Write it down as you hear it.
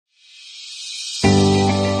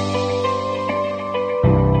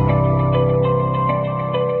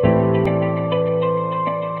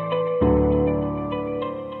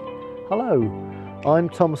I'm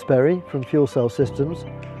Tom Sperrey from Fuel Cell Systems.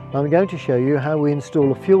 I'm going to show you how we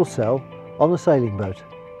install a fuel cell on a sailing boat.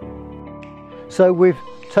 So we've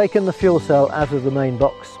taken the fuel cell out of the main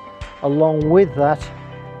box. Along with that,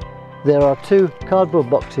 there are two cardboard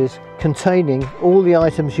boxes containing all the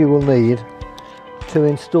items you will need to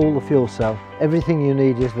install the fuel cell. Everything you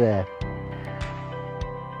need is there.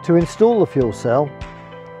 To install the fuel cell,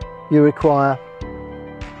 you require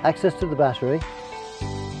access to the battery,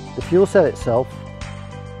 the fuel cell itself,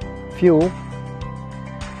 fuel,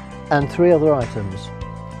 and three other items.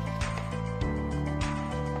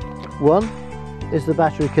 One is the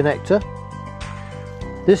battery connector.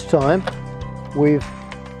 This time we've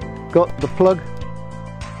got the plug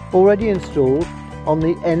already installed on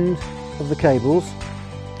the end of the cables,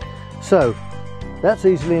 so that's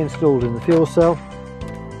easily installed in the fuel cell.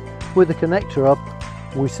 With the connector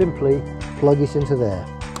up, we simply plug it into there,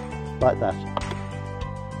 like that.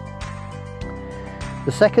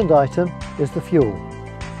 The second item is the fuel.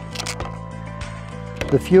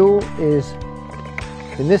 The fuel is,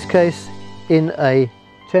 in this case, in a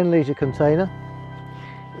 10-litre container.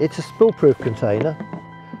 It's a spill-proof container,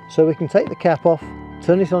 so we can take the cap off,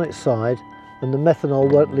 turn it on its side, and the methanol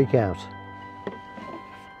won't leak out.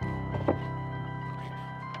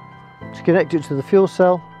 To connect it to the fuel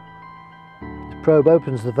cell, the probe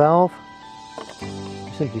opens the valve.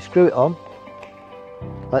 You simply screw it on,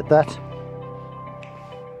 like that,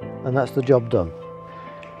 and that's the job done.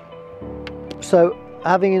 So,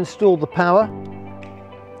 having installed the power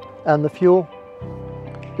and the fuel,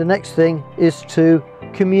 the next thing is to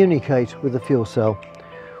communicate with the fuel cell.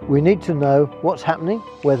 We need to know what's happening,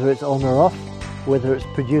 whether it's on or off, whether it's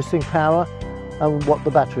producing power, and what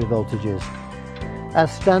the battery voltage is.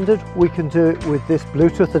 As standard, we can do it with this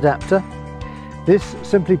Bluetooth adapter. This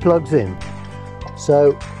simply plugs in.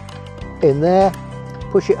 So in there,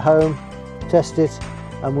 push it home, test it,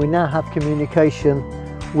 and we now have communication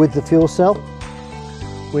with the fuel cell.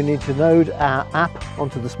 We need to load our app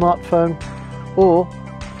onto the smartphone, or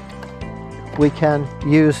we can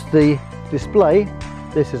use the display.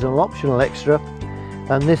 This is an optional extra,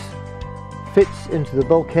 and this fits into the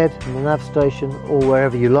bulkhead in the nav station or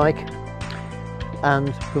wherever you like,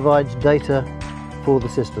 and provides data for the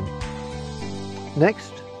system.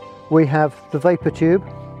 Next, we have the vapor tube.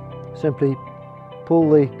 Simply pull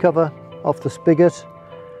the cover off the spigot,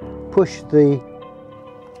 push the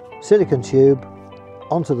silicone tube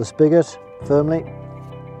onto the spigot firmly,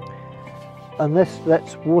 and this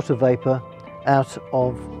lets water vapor out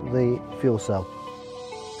of the fuel cell.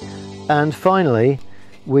 And finally,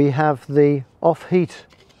 we have the off-heat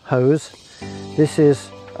hose. This is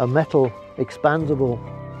a metal expandable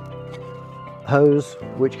hose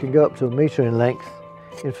which can go up to 1 metre in length.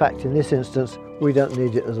 In fact, in this instance, we don't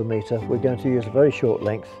need it as a metre. We're going to use a very short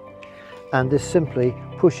length, and this simply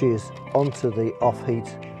pushes onto the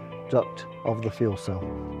off-heat duct of the fuel cell.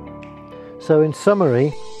 So in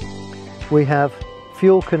summary, we have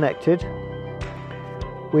fuel connected,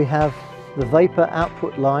 we have the vapor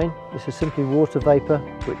output line. This is simply water vapor,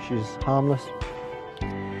 which is harmless.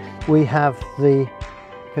 We have the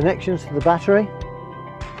connections to the battery,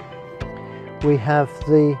 we have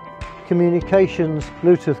the communications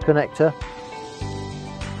Bluetooth connector,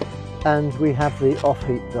 and we have the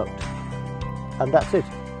off-heat duct, and that's it.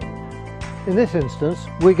 In this instance,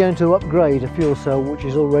 we're going to upgrade a fuel cell which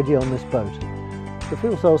is already on this boat. The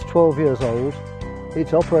fuel cell is 12 years old,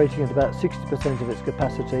 it's operating at about 60% of its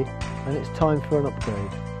capacity, and it's time for an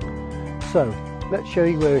upgrade. So, let's show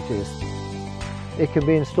you where it is. It can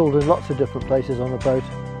be installed in lots of different places on a boat,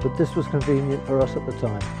 but this was convenient for us at the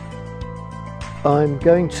time. I'm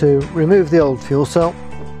going to remove the old fuel cell,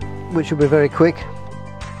 which will be very quick.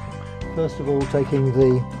 First of all, taking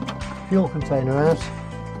the fuel container out.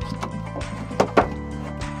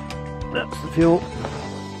 That's the fuel.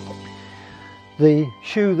 The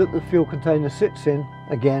shoe that the fuel container sits in,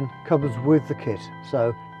 again, comes with the kit,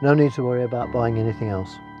 so no need to worry about buying anything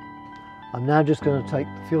else. I'm now just going to take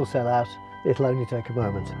the fuel cell out. It'll only take a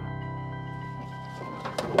moment.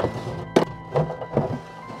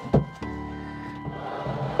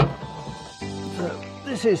 So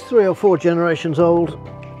this is 3 or 4 generations old,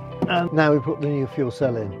 and now we put the new fuel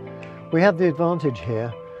cell in. We have the advantage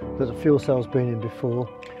here that the fuel cell's been in before.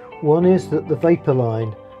 One is that the vapor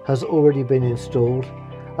line has already been installed,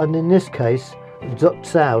 and in this case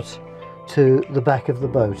ducts out to the back of the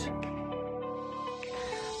boat.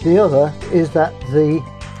 The other is that the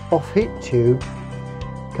off-heat tube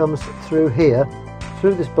comes through here,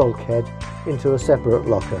 through this bulkhead, into a separate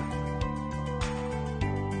locker.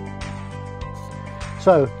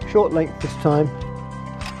 So, short length this time,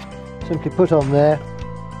 simply put on there,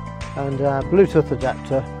 and our Bluetooth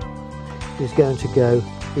adapter is going to go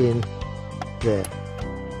in there.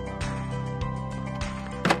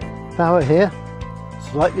 Power here,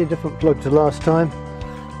 slightly different plug to last time.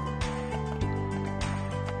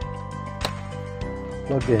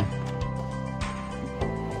 Plugged in.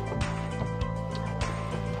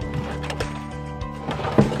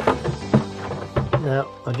 Now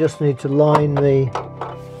I just need to line the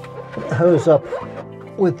hose up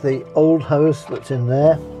with the old hose that's in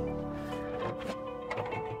there.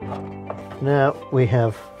 Now we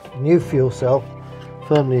have new fuel cell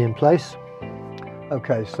firmly in place.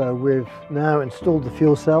 Okay, so we've now installed the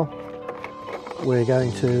fuel cell. We're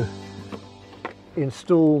going to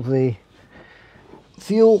install the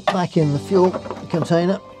fuel back in the fuel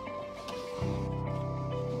container.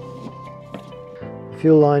 The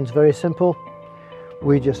fuel line's very simple.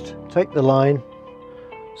 We just take the line,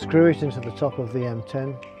 screw it into the top of the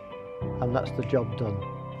M10, and that's the job done.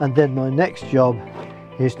 And then my next job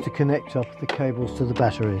is to connect up the cables to the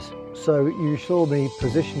batteries. So you saw me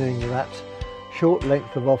positioning that short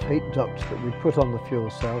length of off-heat duct that we put on the fuel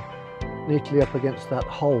cell neatly up against that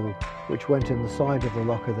hole which went in the side of the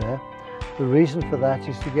locker there. The reason for that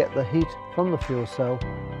is to get the heat from the fuel cell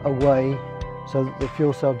away so that the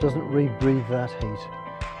fuel cell doesn't rebreathe that heat.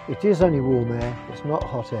 It is only warm air, it's not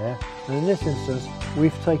hot air, and in this instance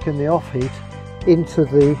we've taken the off-heat into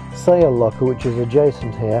the sail locker which is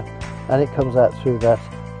adjacent here, and it comes out through that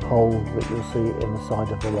hole that you'll see in the side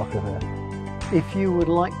of the locker there. If you would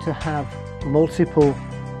like to have multiple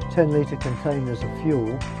 10-litre containers of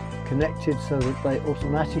fuel connected so that they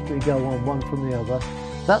automatically go on one from the other,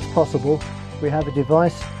 that's possible. We have a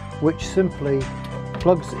device which simply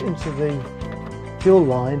plugs into the fuel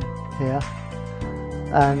line here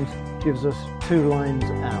and gives us two lines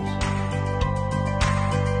out.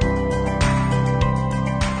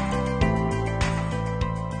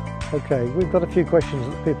 Okay, we've got a few questions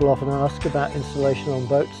that people often ask about installation on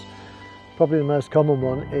boats. Probably the most common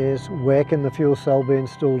one is, where can the fuel cell be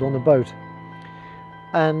installed on a boat?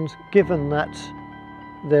 And given that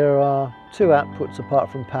there are two outputs apart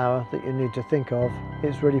from power that you need to think of,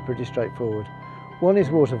 it's really pretty straightforward. One is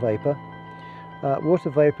water vapour. Water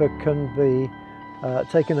vapour can be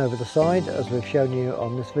taken over the side, as we've shown you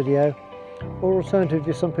on this video, or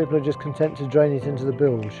alternatively some people are just content to drain it into the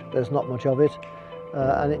bilge. There's not much of it,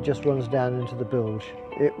 and it just runs down into the bilge.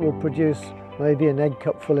 It will produce maybe an egg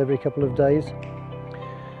cup full every couple of days,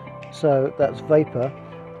 so that's vapour.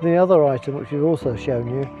 The other item which we've also shown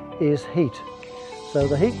you is heat. So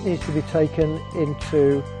the heat needs to be taken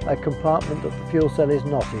into a compartment that the fuel cell is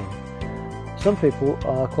not in. Some people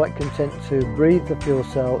are quite content to breathe the fuel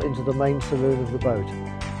cell into the main saloon of the boat.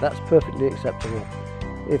 That's perfectly acceptable.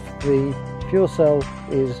 If the fuel cell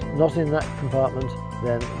is not in that compartment,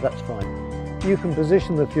 then that's fine. You can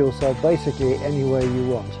position the fuel cell basically anywhere you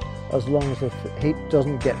want, as long as the heat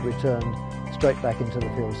doesn't get returned straight back into the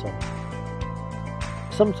fuel cell.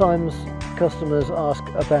 Sometimes customers ask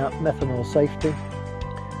about methanol safety.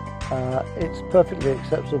 It's perfectly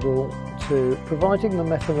acceptable to, providing the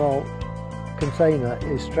methanol container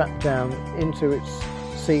is strapped down into its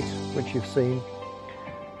seat, which you've seen,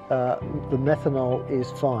 the methanol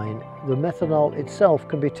is fine. The methanol itself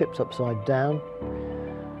can be tipped upside down.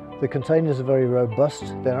 The containers are very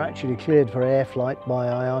robust. They're actually cleared for air flight by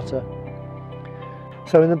IATA.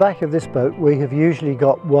 So in the back of this boat we have usually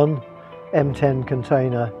got one M10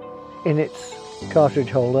 container in its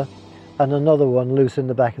cartridge holder and another one loose in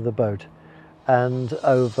the back of the boat. And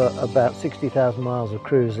over about 60,000 miles of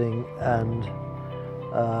cruising and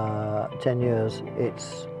 10 years,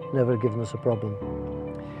 it's never given us a problem.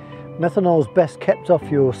 Methanol is best kept off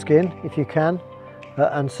your skin if you can,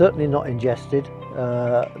 and certainly not ingested.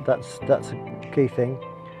 That's a key thing.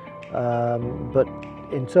 But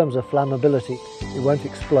in terms of flammability, it won't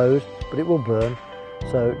explode, but it will burn.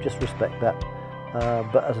 So just respect that.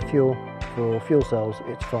 But as a fuel for fuel cells,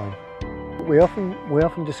 it's fine. We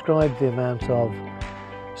often describe the amount of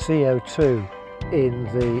CO2 in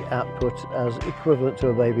the output as equivalent to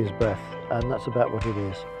a baby's breath, and that's about what it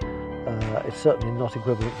is. It's certainly not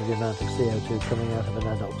equivalent to the amount of CO2 coming out of an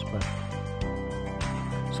adult's breath.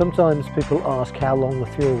 Sometimes people ask how long the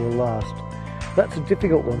fuel will last. That's a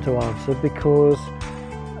difficult one to answer because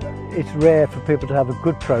it's rare for people to have a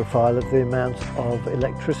good profile of the amount of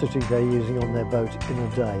electricity they're using on their boat in a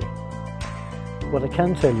day. What I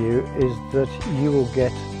can tell you is that you will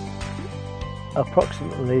get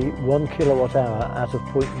approximately 1 kilowatt hour out of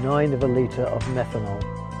 0.9 of a litre of methanol.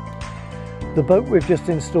 The boat we've just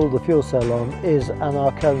installed the fuel cell on is an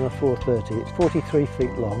Arcona 430. It's 43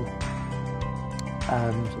 feet long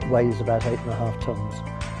and weighs about 8.5 tons.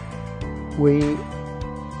 We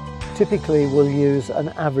typically will use an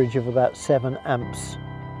average of about 7 amps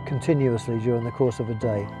continuously during the course of a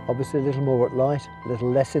day. Obviously a little more at night, a little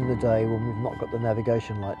less in the day when we've not got the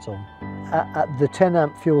navigation lights on. The 10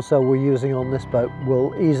 amp fuel cell we're using on this boat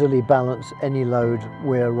will easily balance any load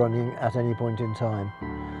we're running at any point in time.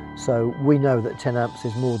 So we know that 10 amps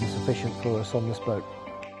is more than sufficient for us on this boat.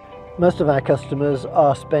 Most of our customers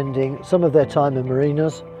are spending some of their time in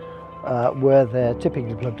marinas where they're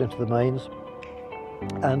typically plugged into the mains,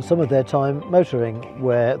 and some of their time motoring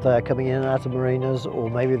where they're coming in and out of marinas, or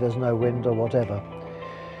maybe there's no wind or whatever.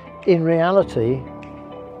 In reality,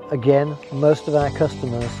 again, most of our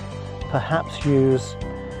customers perhaps use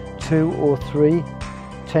 2 or 3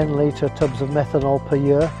 10-litre tubs of methanol per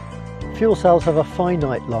year. Fuel cells have a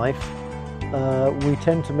finite life. We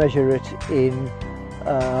tend to measure it in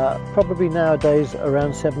probably nowadays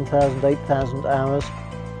around 7,000, 8,000 hours.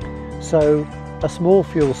 So a small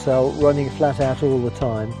fuel cell running flat out all the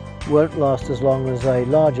time won't last as long as a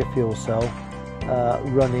larger fuel cell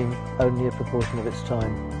running only a proportion of its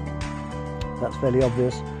time. That's fairly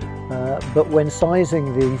obvious. But when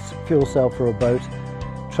sizing the fuel cell for a boat,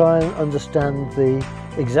 try and understand the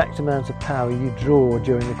exact amount of power you draw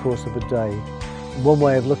during the course of a day. One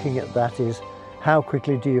way of looking at that is how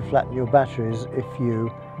quickly do you flatten your batteries if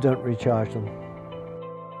you don't recharge them.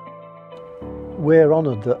 We're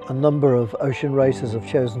honoured that a number of ocean racers have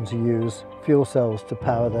chosen to use fuel cells to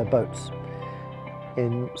power their boats.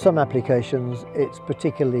 In some applications it's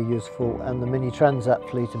particularly useful, and the mini transat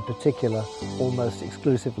fleet in particular almost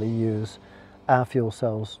exclusively use our fuel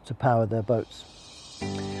cells to power their boats.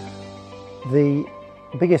 The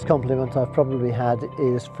biggest compliment I've probably had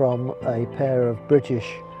is from a pair of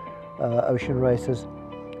British ocean racers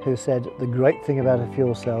who said the great thing about a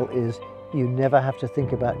fuel cell is you never have to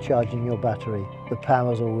think about charging your battery. The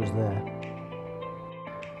power's always there.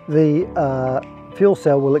 The fuel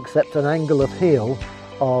cell will accept an angle of heel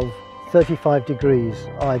of 35 degrees,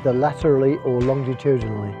 either laterally or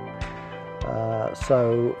longitudinally.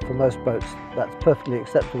 So for most boats that's perfectly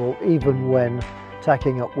acceptable, even when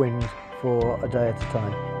tacking up wind for a day at a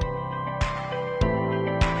time.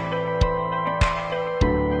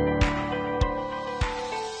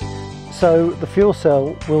 So the fuel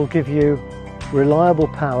cell will give you reliable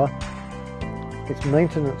power, it's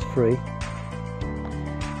maintenance free,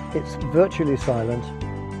 it's virtually silent,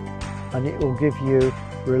 and it will give you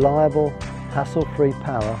reliable, hassle-free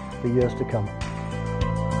power for years to come.